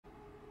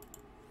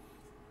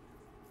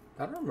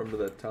I don't remember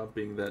that top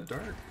being that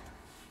dark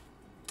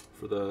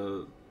for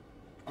the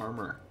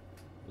armor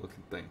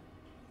looking thing.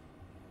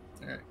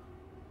 Alright.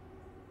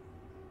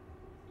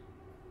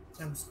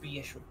 I'm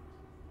special.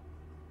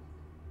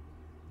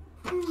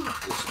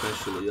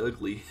 Especially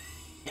ugly.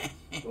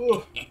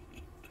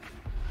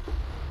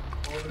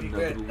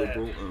 Another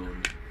liberal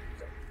owned.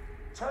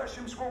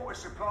 Tertium's water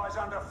supply is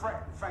under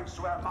threat thanks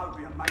to our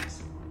Mobian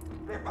mates.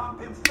 They're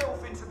pumping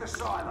filth into the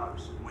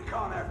silos. We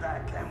can't have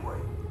that, can we?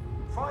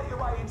 Fight your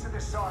way into the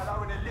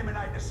silo and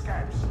eliminate the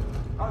scabs.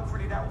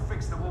 Hopefully that will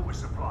fix the water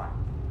supply.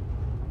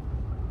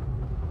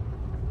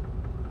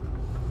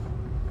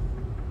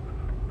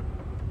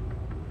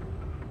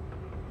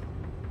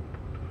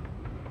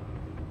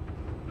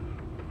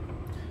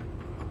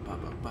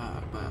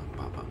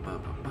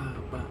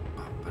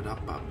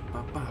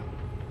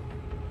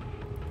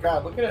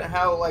 God, looking at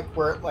how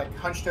we're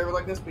hunched over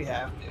like this, we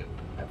have to.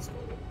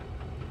 Absolutely.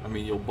 I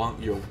mean, you'll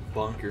bonk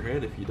your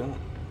head if you don't.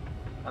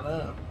 I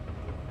know.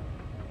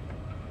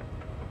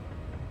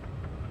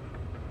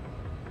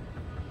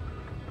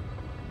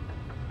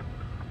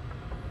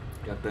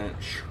 Got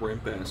that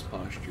shrimp ass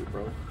posture,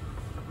 bro.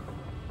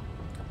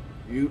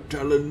 You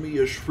telling me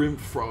a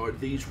shrimp fried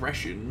these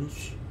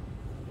rations?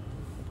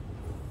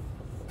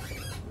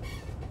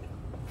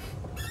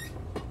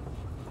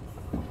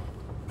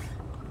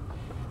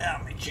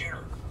 Ow, my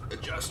chair.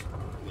 Adjust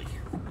properly.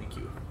 Thank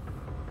you.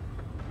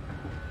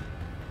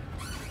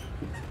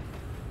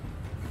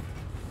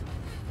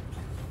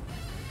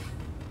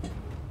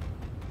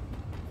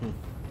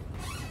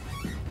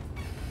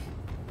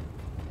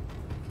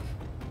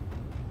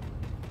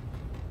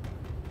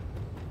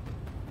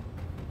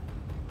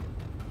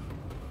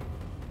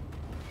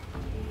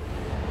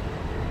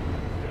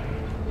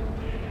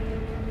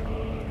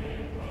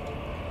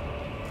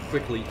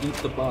 Quickly, eat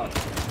the bot.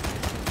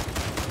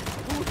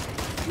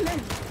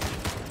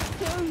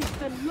 Shows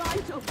the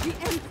light of the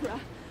Emperor,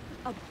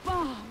 a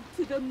balm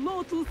to the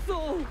mortal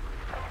soul.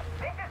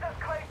 This is as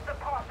close to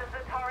pass as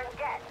the torrent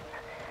gets.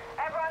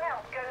 Everyone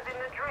else goes in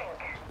the drink.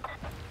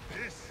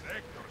 This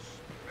sector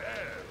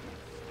smells,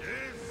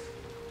 yes?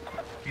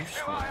 You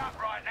high up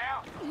right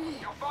now.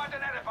 You'll find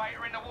an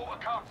elevator in the water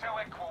cartel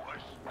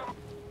headquarters.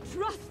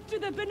 Trust to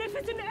the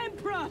beneficent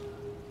Emperor.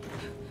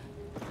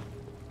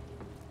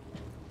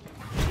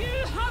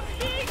 You have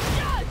been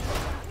judged!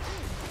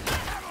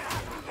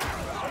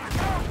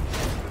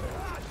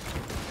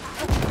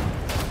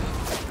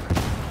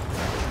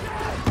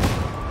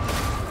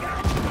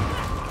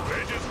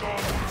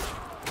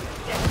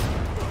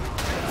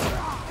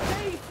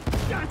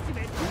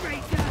 Judgment,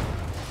 traitor!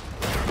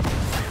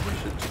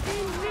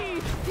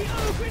 Indeed, the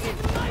ogre is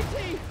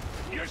mighty!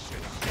 You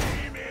should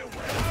see me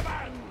when I'm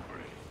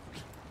angry.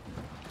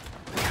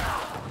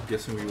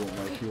 Guessing we won't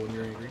like you when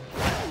you're angry.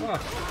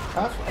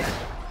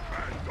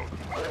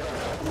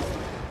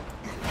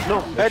 No,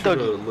 bad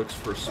doggy. Looks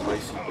for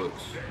spicy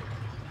books.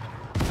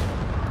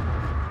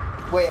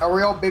 Wait, are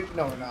we all big?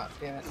 No, we're not.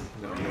 Damn it.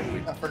 No,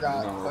 I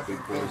forgot. no, Fucking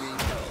big boys. baby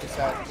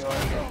decided to go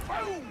again.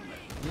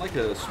 I'm like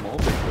a small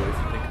big boy if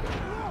you think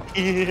about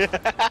it.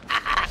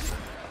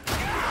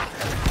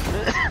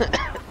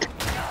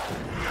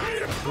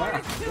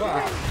 Wow,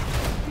 wow.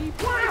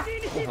 Oh,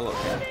 hello,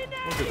 cat.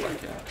 Oh, goodbye,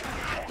 cat.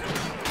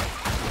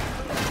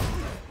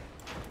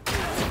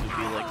 You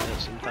be like that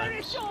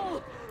sometimes.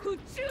 Who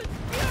choose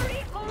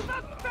fury over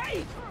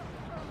faith!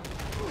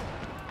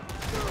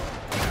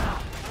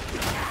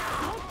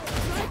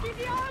 Striking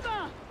the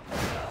armor!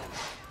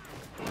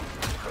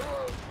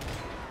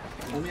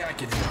 Only I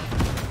can do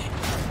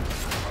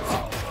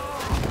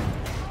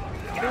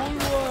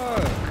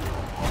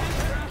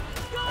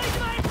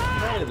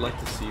I'd like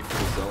to see for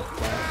the Zealot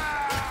class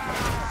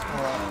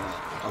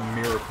a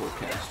miracle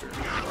caster.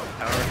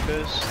 Power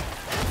fist.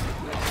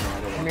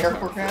 No,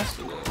 Miracle cast?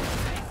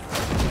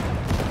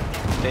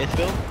 Faith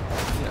build?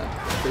 Yeah,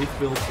 faith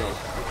build Zealot.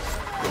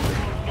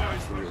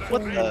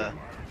 What the?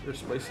 Their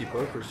spicy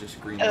brokers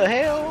just green. The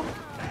hell?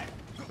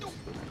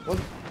 What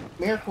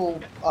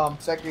miracle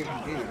second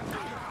can do?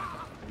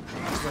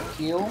 Is it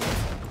heal?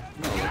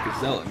 No, like a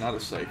Zealot, not a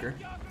Psyker.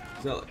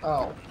 Zealot.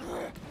 Oh.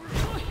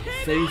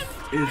 Faith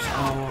is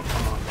our honor.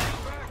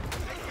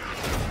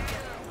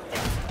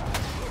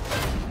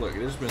 Look,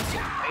 there's been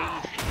some.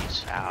 Faith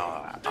is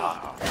our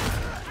honor.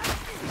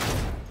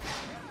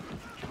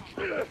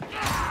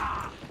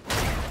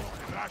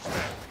 That's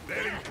them.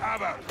 They're in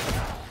cover.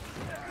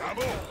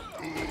 Bravo.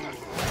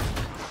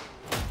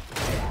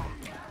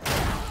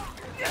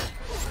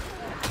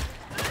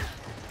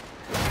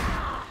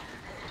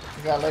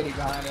 We got a lady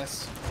behind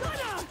us.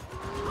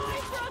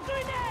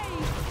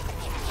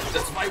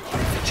 That's my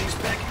wife and she's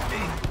begging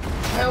me.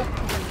 Help!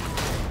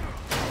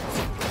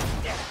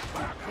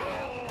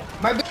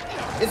 My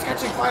beard is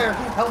catching fire!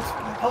 Help!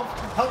 Help!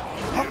 Help!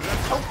 Help!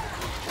 Help!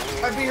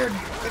 My beard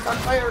is on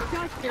fire!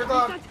 Dear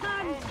God!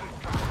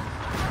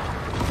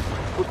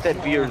 Put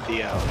that beard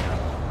out.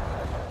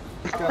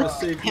 Gotta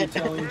save the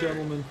Italian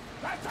gentleman.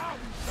 That's out.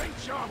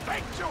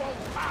 Thank you, old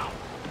pal.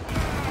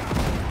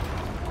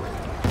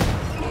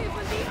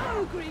 Even the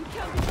ogre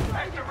encountered the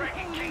As the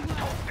Wrecking King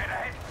talked to the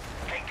head,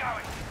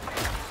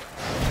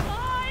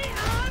 I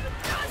am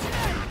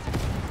judgment!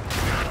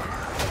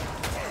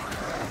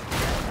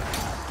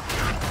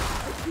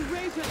 The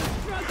greater the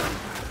struggle,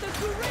 the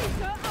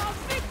greater our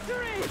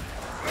victory!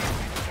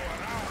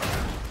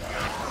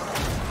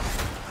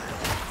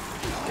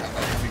 Got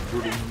that heavy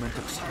brutal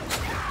momentum sounds.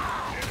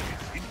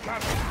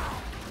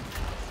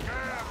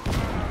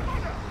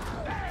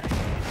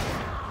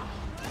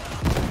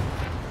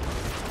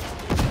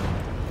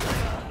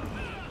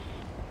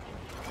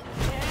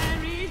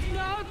 There is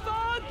no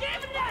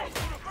forgiveness!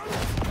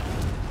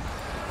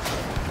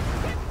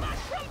 Get back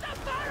from the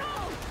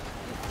barrel!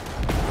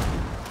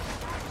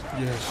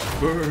 Yes,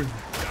 burn.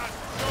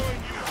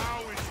 Showing you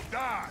how it's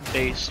done.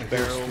 Base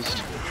barrels.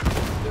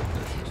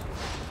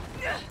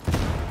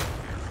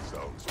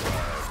 Sounds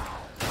bad.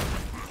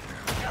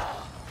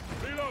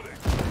 Reloading.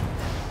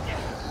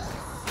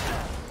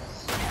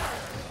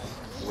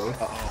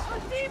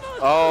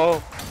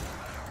 Oh,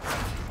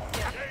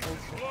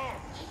 Gates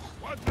locked.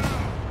 What now?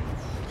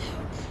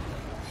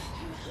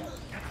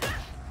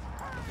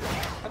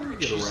 How do we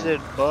get she around? said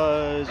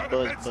buzz,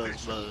 buzz,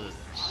 buzz, buzz.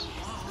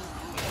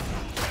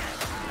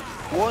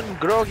 One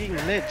groggy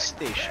med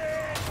station.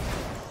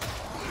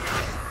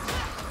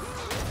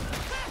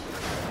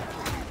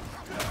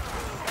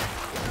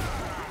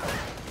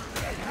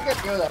 We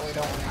gotta go that way,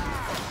 don't we?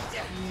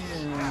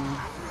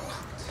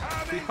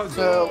 We hug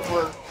So it.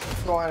 we're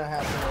going to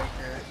have to wait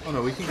here. Oh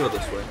no, we can go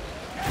this way.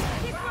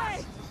 This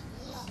way!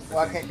 Well,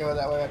 I can't go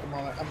that way at the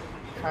moment. I'm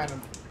kind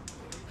of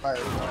fired.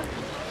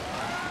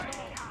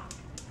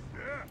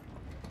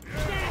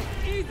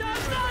 Death is a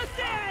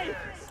mercy!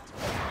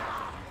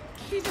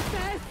 Jesus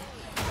says,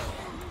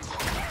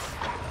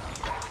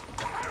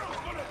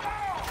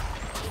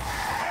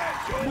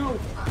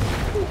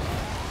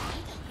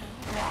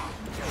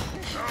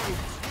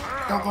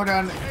 Don't go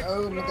down.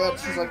 Oh my god,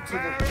 she's like to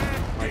the.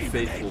 My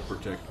faith will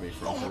protect me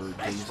from her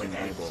dazing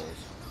eyeballs.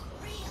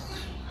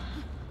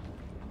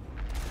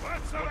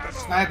 Let's have a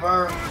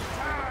Sniper!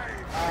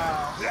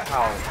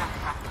 Ow.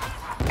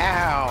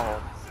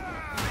 Ow.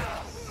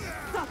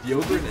 The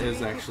Ogren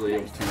is actually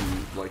able to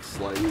like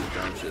slide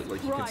down shit.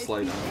 Like you can Christ,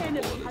 slide the down the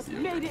enemy bullet as has the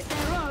made Ogren. it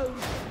their own!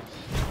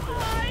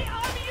 I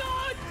am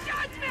your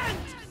judgment!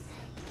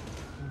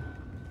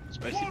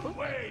 Spicy book.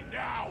 way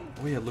now.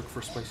 Oh yeah, look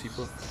for spicy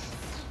book.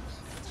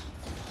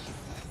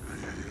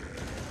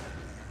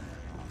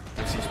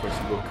 I see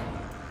spicy book.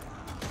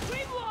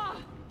 Grimoire!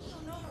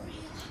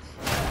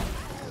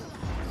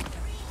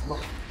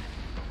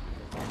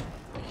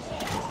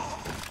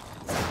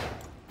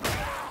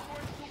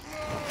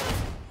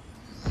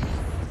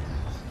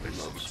 This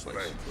Love spicy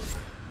respect book.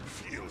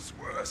 feels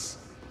worse.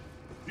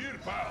 Here,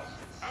 pal.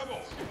 Ammo.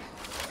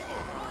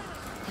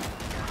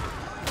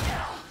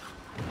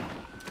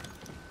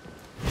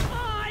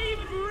 I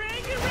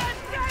bring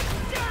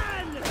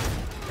redemption!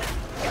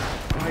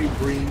 I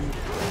bring.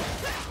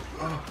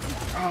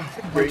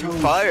 Bring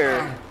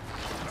fire.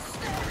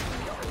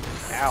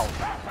 Ow.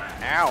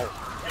 Ow.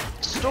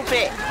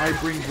 Stupid. I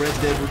bring Red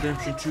Dead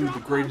Redemption 2, the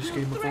greatest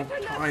game of all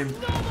time.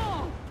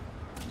 Normal!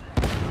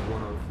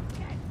 One of.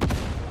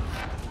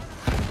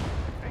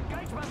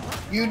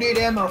 You need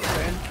ammo,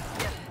 friend.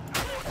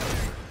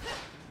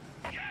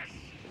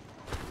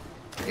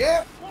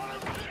 Yeah.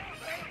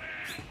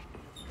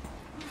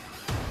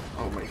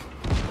 Oh my.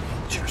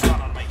 Cheers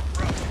not on my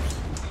throat.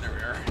 There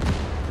we are.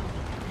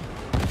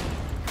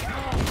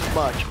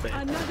 Much better.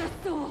 Another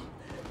soul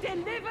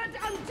delivered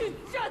unto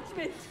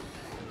judgment!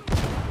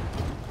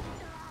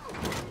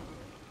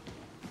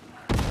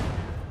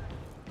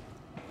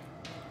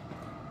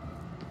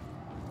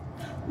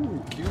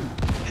 Ooh, cute.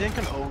 You think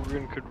an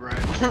Ogren could ride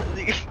one of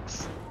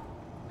these?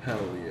 Hell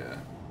yeah.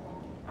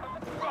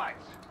 Right,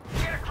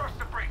 get across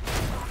the bridge.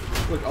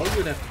 Look, all you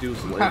would have to do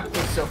is label That it.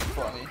 was so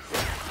funny.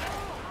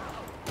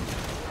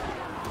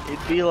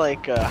 It'd be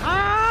like a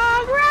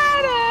I'm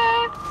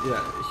ready.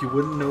 Yeah, he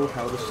wouldn't know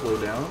how to slow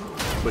down,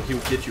 but he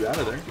would get you out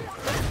of there. You know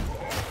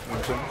what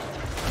I'm saying?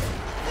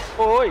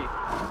 Oi.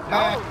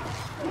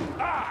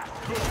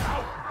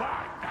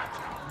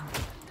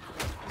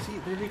 See,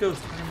 there he goes.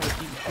 Time to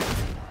eat shit.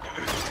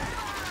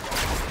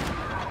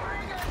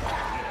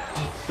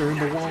 Oh, they're in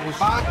the walls.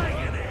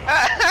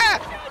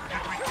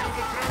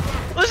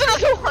 There's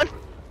another one.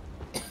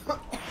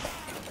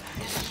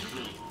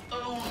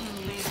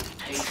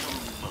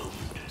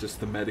 Just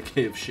the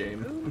Medicaid of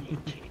shame.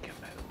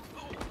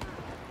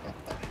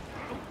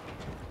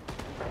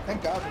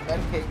 Thank God the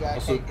Medicaid guy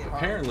Also, can't get harmed.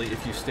 apparently,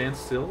 if you stand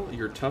still,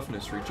 your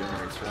toughness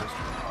regenerates faster.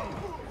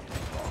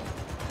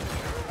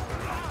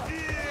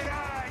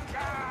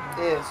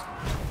 Is.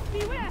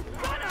 Beware!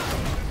 Gunner!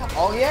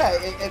 Oh yeah,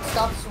 it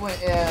stops when.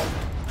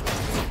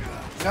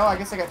 No, I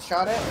guess I got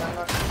shot at. I'm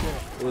not sure.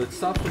 Well, it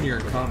stops when you're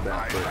in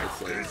combat,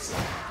 but it's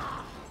like...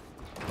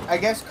 I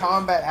guess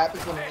combat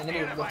happens when an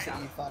enemy looks at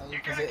you funny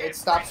because it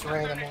stops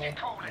randomly.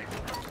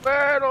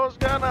 Battle's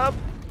gone up.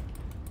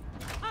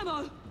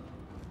 Ammo!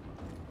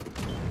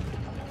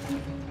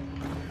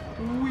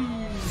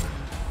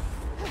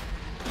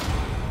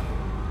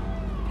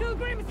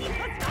 Pilgrims!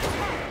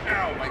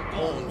 Ow, my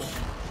bones!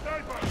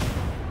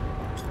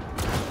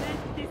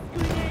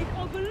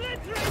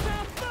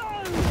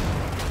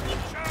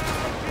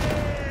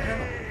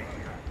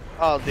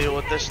 I'll deal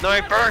with the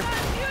sniper.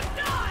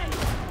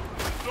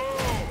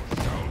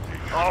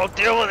 I'll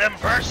deal with him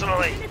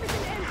personally.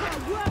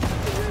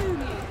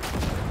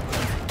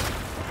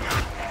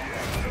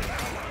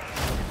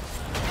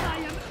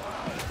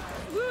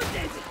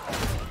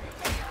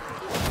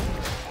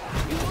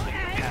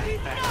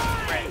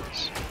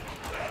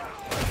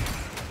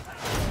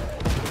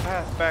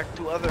 Path back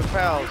to other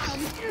pals.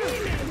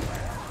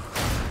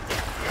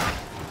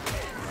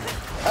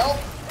 Help!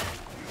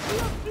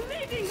 You're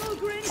bleeding,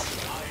 Ogrin.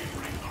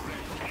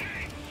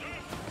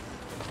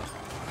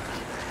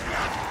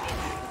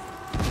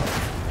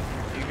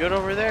 You good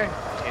over there?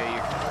 Yeah,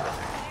 you're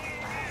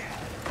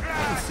good.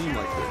 Doesn't seem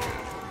like it.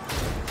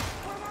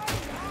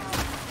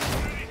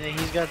 Yeah,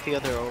 he's got the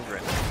other over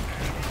it.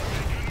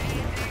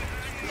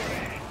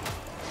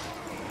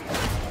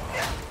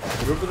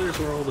 But over there's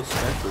where all the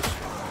snipers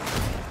are.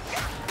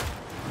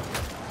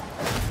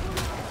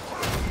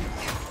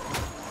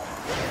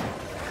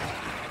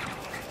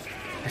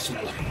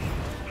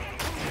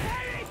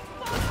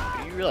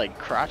 You like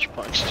crotch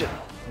punched it.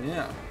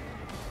 Yeah.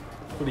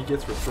 That's what he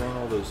gets for throwing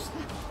all those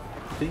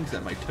things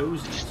at my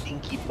toesies.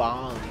 Stinky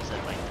bombs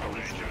at my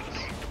toesies.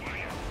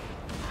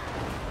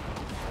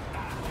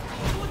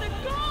 For the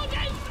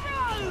golden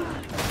throne!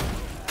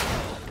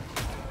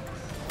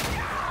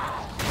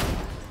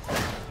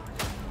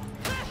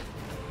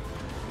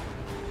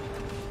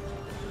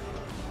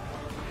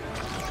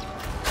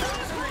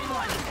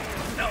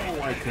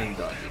 No, I couldn't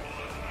die.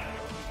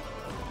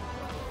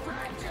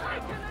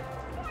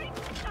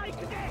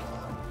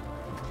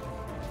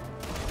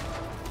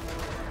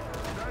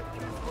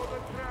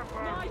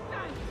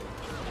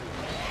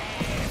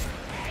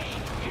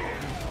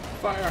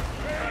 Fire!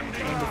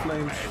 On the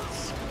flames.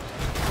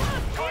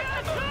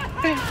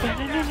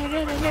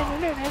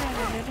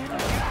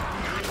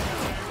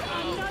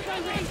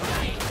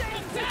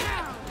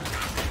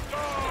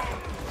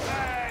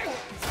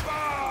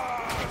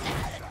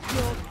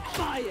 Your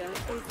fire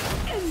is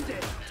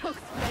ended,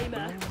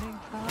 Tuxflamer.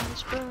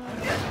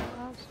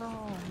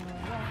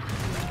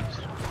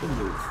 Good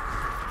move.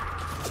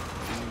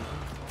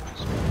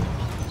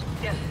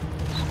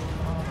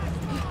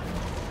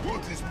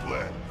 What is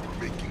plan for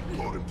making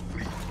Torrent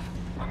free?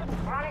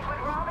 Ronnie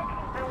would rather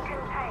keep them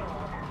contained.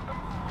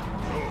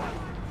 No.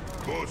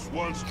 Boss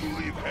wants to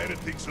leave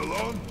heretics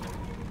alone?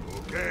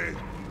 Okay.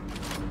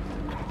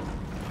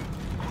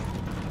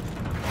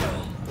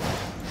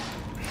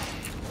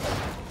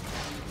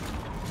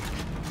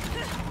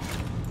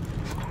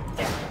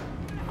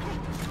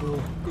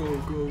 Go,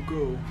 go,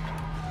 go.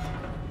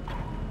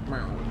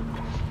 Meow.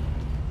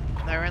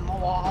 They're in the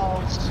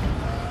walls.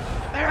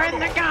 They're in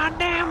the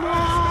goddamn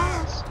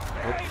walls.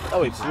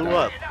 Oh, he blew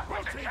up.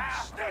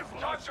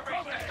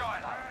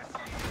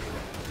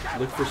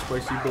 Look for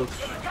spicy books.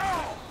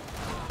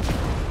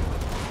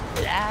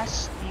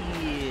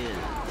 Blasted.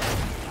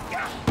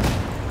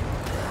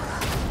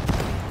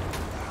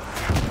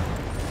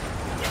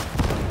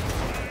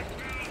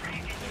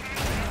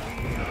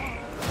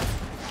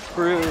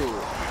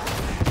 Crew.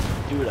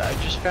 Dude, I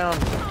just found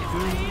 2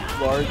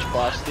 large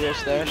plasteel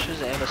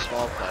stashes and a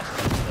small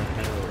plasteel stash.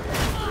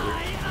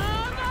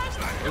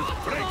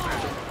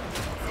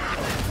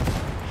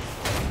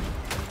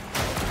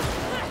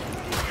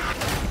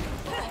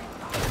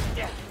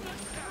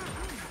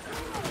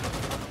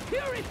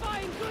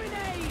 Purifying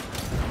grenade!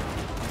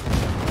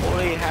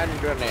 Holy hand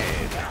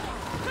grenade.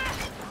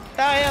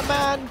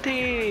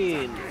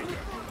 Diamantine!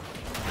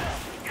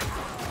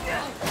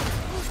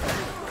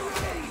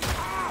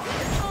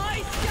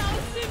 I shall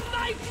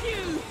smite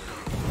you!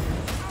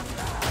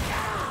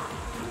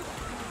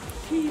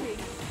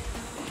 Healing.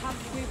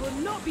 Perhaps we will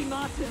not be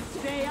martyrs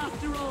today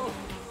after all.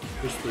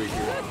 There's 3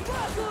 here. Good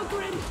work,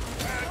 Ogrin!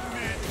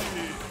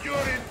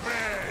 You're in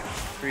bed!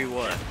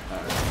 3-1.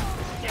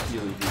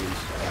 Healy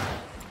healies.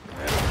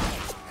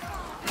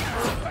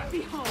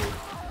 Behold,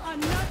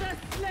 another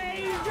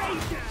slave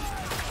ranger!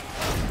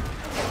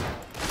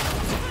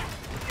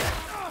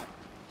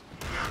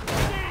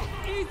 Death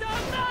is a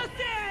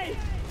mercy!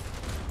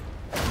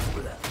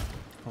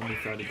 Only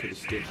thought he could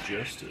escape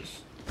justice.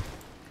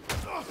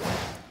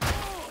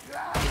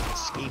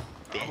 Escape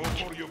Go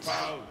binge. for you,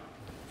 pal.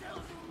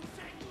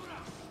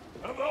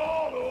 Of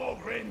all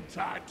Ogrin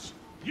types,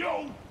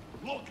 you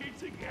lucky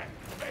to get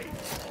me.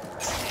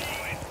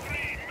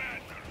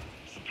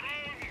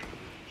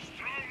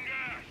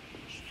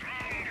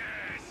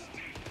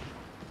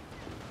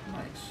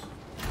 Nice.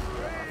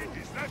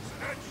 Is that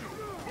statue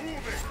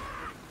moving?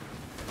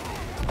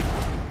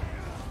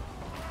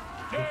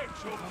 Take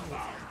your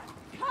power.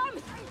 Come!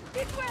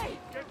 This way!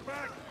 Get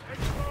back!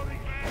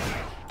 Exploding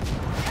man!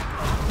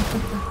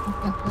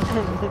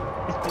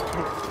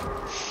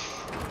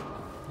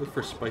 Look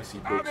for spicy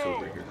books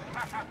over here.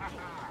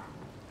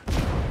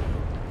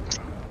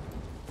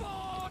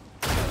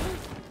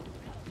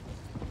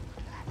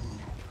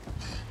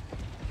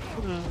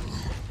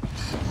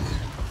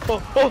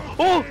 Oh, oh,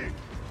 oh!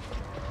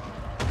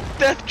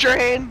 Death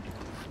train!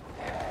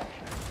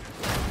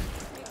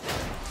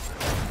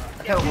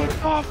 Get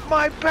off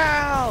my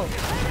pal!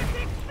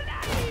 Heretic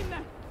flame!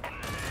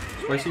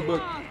 Spicy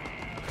book.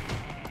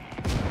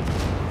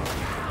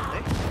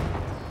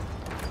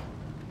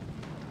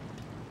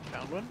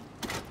 Found one?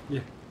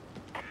 Yeah.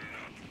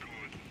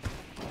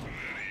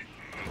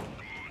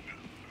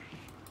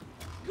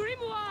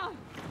 Grimoire!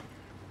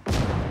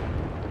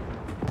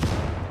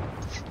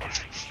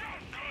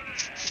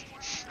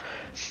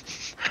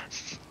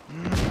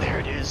 There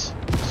it is.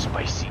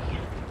 Spicy.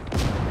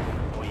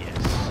 Oh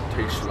yes.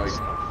 Tastes like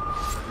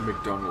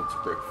McDonald's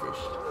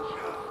breakfast.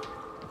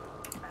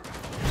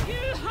 You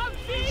have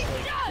been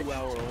judged!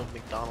 2-hour-old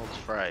McDonald's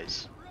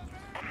fries.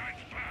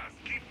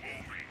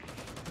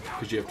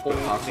 Because you have to put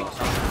hot sauce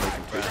on it to make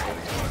them taste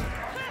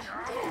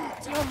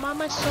better. Your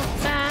mama's so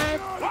bad.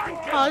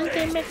 All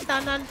the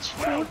McDonald's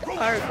food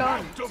are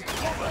gone.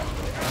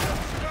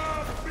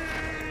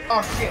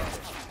 Oh shit!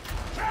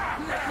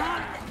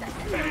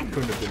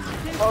 Couldn't have been me.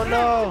 Oh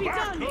no!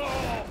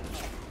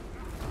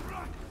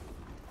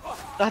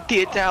 Not the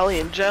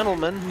Italian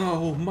gentleman.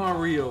 No,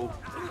 Mario.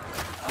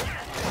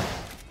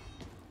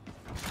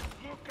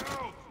 Look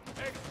out!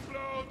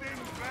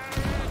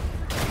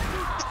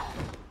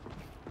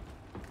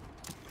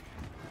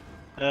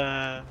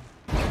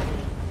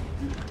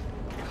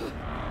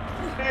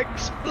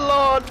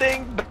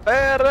 Exploding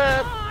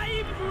barrel! Exploding Barrett!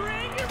 I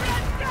bring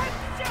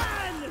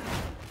redemption!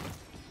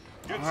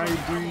 I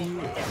bring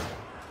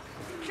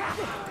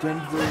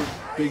Denver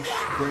Big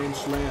Grand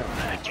Slam.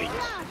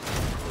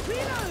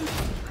 Reload!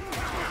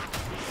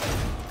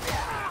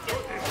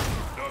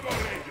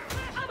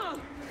 Ammo!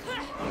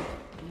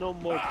 No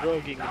more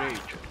brogging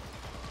rage.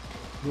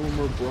 No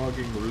more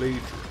brogging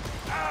later.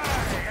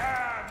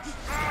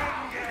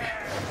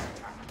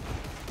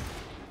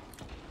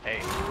 Hey,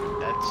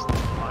 that's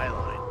my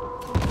line.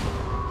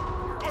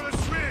 On a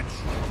switch!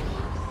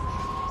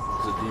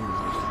 There's a demon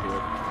house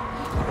here.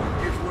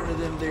 Here's one of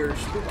them there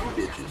spooky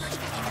bitches.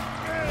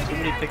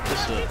 Somebody pick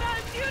this up.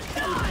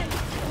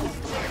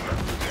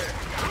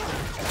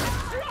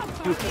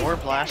 Dude, more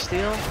blast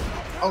steel?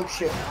 Oh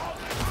shit!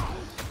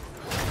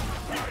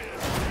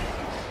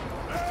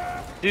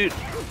 Dude,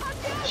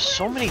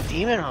 so many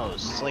demon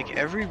hosts, like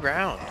every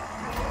round.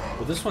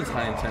 Well, this one's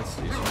high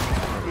intensity. So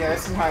Yeah,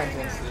 this is high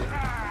intensity.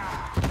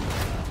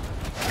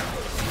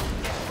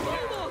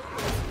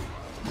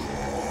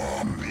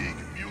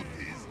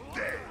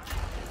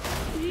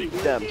 Big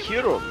damn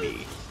hero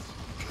me.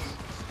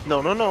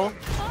 No, no, no.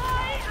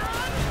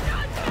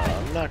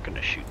 I'm not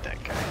gonna shoot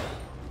that guy.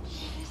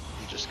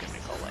 I'm just gonna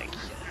go like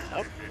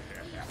up.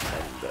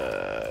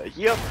 And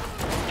yep.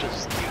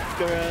 Just keep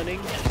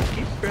running, just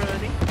keep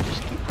running,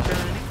 just keep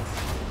running.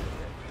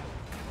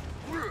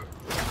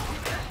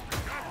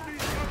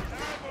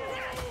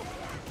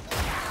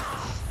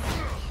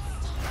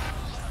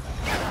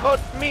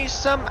 Put me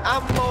some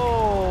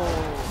ammo!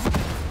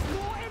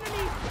 More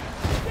enemies!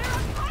 They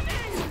are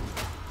coming!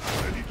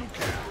 Ready to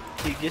kill.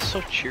 He gets so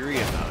cheery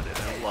about it,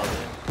 I love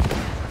it.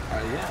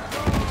 yeah,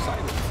 I'm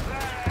excited.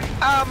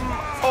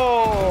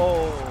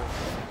 Oh!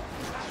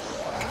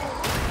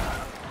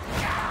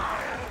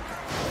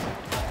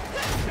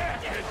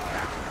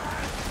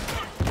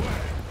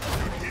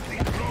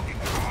 Hitting blocking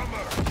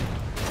armor!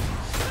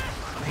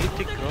 I hate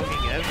the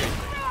growing everything.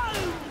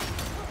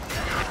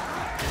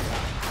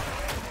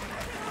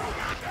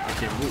 I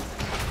can't move.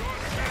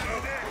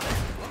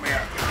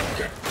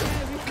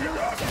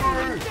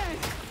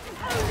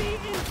 Only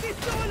in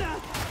dishonor!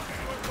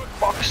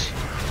 Box.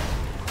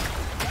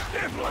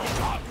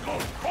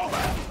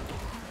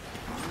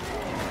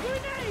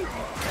 Grenade!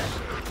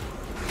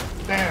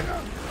 Damn!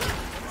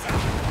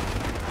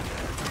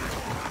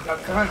 The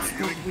gun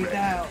scooped me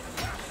down.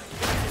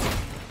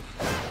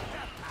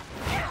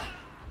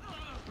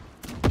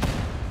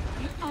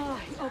 The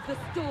eye of the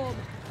storm,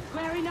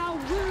 wherein our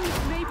wounds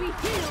may be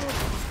healed.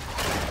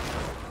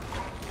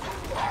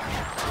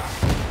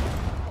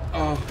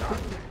 Oh.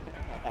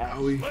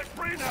 Owie. Let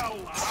free now,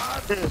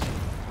 lad!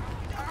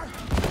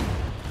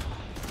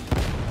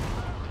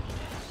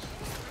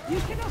 You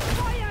cannot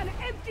fire an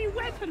empty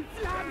weapon,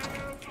 Flam!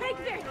 Take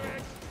this!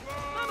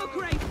 Ammo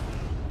crate!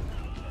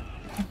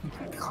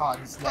 God,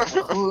 it's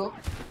never cool.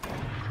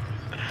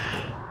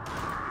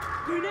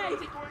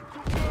 Grenade!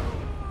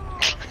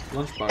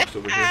 Lunchbox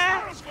over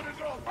here.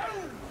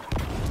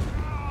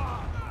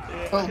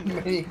 So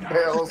many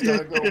barrels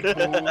gotta go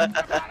boom.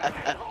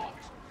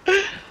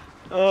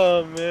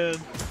 Oh man.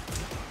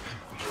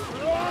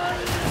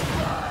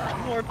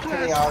 More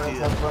Many autos plastic.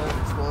 have running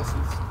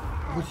explosives.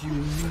 What do you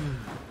mean?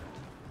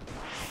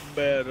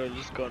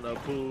 Barrel's gonna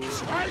boom.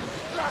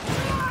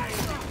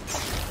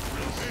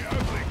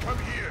 Come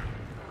here!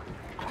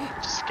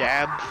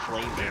 Scab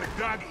flamer. Get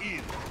dug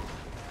in!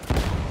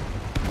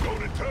 Go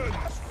to turn!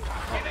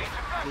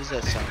 What does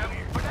that sound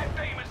weird? But that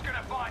demon's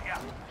gonna fight you.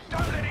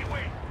 Don't let it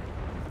win.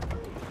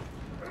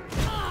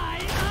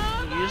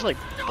 You just like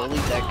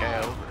bullied that guy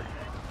over.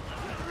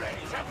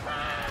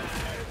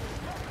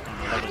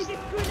 That was Get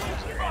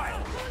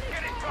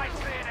it right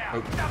there now.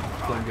 Oh,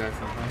 one guy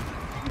from behind.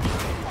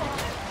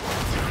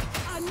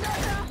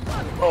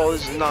 oh,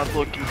 this is not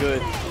looking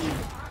good.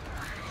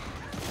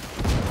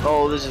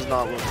 Oh, this is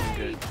not looking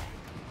good.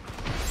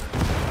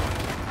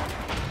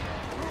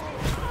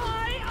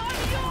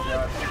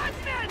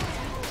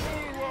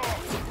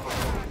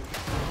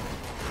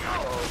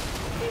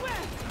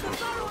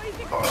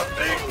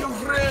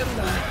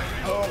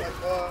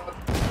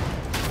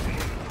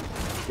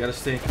 Gotta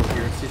stay in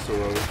coherency so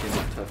we're always getting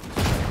toughness.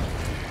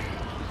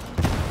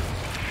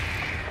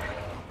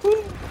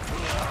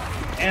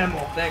 Ammo,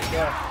 thank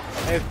God.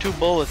 I have 2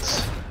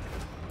 bullets.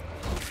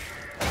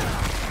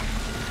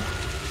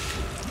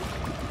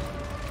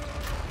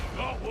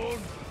 Got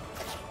one.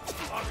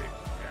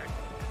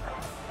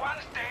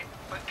 One's dead,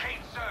 but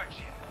keep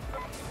searching.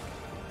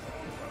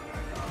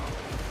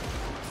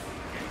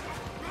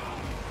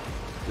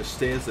 Just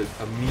stay as a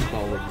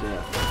meatball of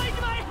death. Find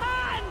my hand!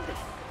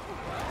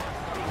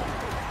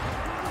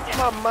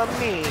 Mamma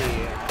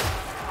mia!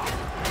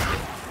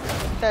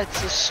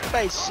 That's a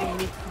spicy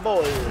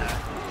meatball.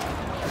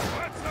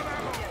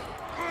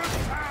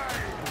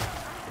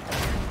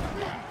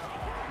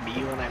 Me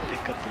when I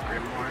pick up the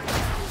grimoire.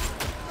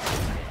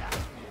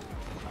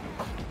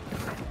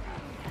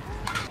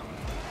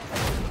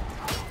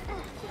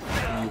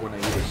 Me when I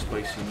eat a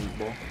spicy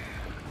meatball.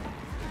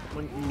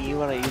 Me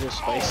when I eat a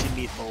spicy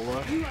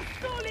meatball. You are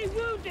sorely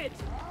wounded!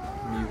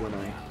 Me when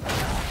I...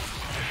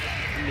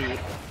 Me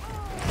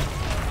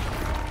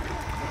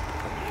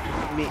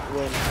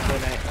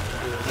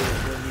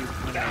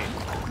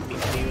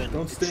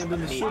Don't stand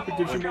in the soup, it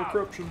gives you more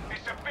corruption.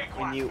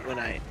 when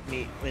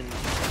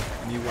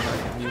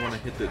I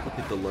hit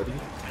the luddy.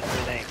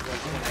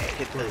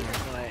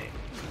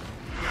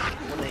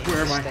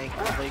 Where am I? stank,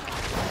 like,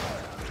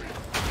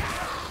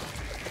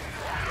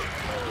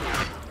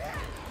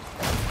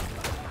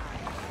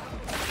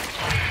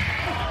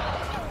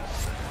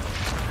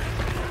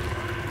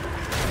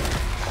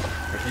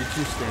 If you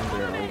two stand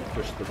there, I'll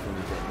push the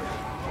funny button.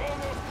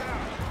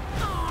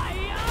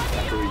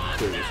 After we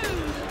clear this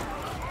over.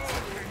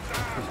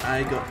 Cause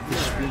I got the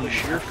speed,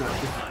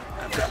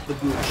 I've got the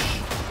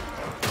goosh.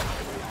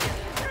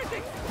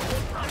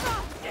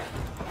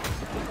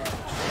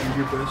 Do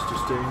your best to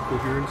stay in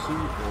coherency and...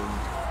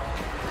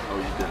 Oh,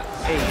 you did it.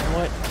 hey, you know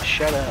what?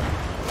 Shut up.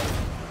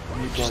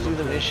 Meatball Just do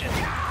the of death. mission.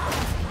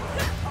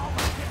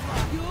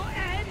 Your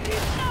end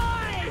is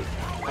nigh!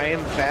 I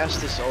am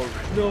fastest over.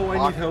 No, I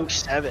need help.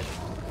 7.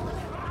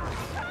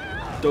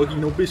 Doggy,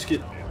 no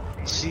biscuit.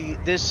 See,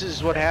 this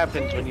is what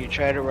happens when you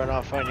try to run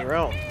off on your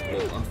own.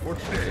 Well,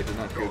 unfortunately, I did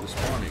not hear the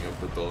spawning of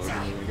the dog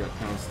and we got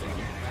pounced on.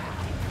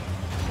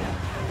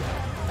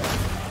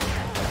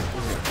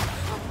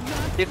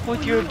 Stick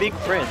with your big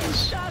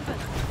friends.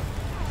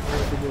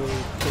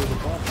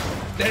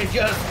 They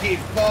just keep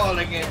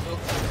falling into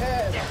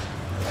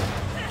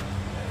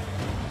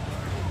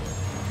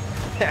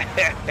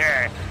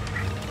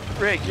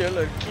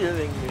Regular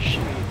killing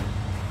machine.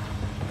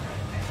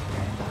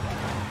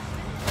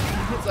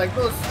 It's like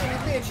those skinny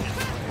bitches.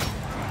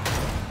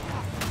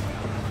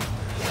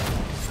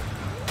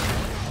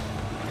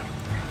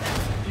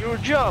 You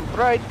jump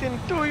right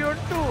into your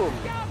doom.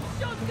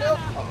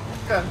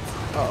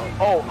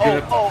 Oh,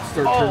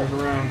 Start turning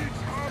around.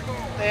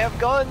 They have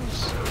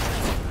guns.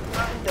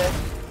 I'm dead.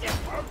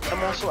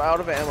 I'm also out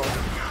of ammo.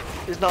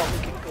 It's not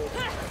looking good.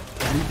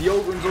 Need the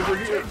Ogrins over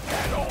here.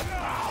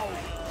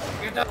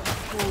 Get up.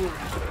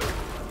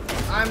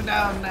 I'm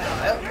down now.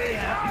 Help me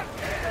out.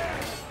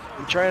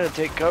 I'm trying to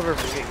take cover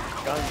from getting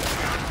guns.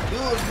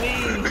 Use me.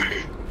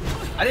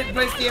 I didn't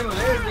place the ammo.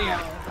 There's the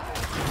ammo.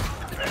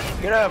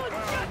 Get up.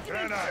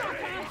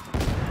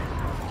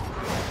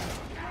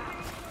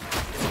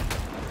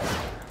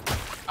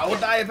 I will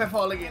die if I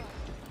fall again.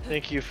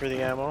 Thank you for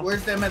the ammo.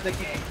 Where's them at the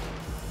cave?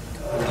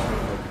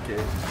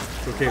 Okay.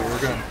 Okay,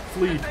 we're gonna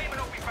flee. Demon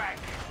will be back,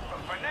 but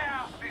for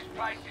now, this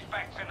place is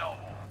back to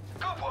normal.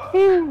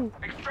 Good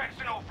work.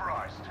 Extraction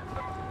authorized.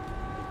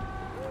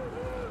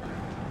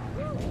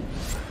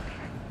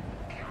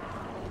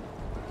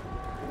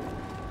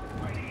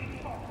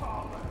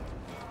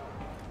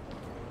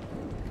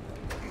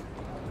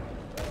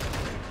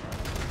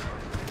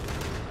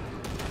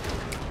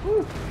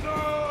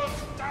 No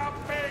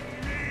stopping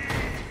me!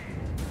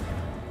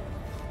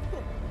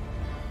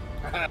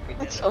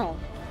 That's a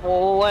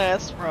full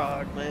ass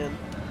frog, man.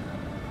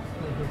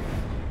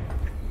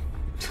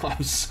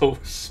 I'm so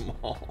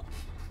small.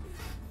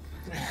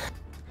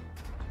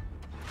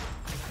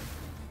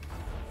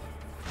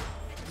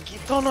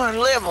 Get on our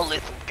level,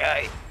 little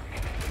guy.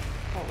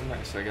 Oh,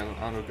 nice. I got an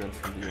auto gun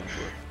from the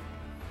Emperor.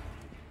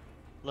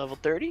 Level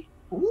 30?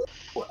 Oh,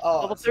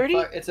 Level 30?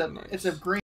 It's a green.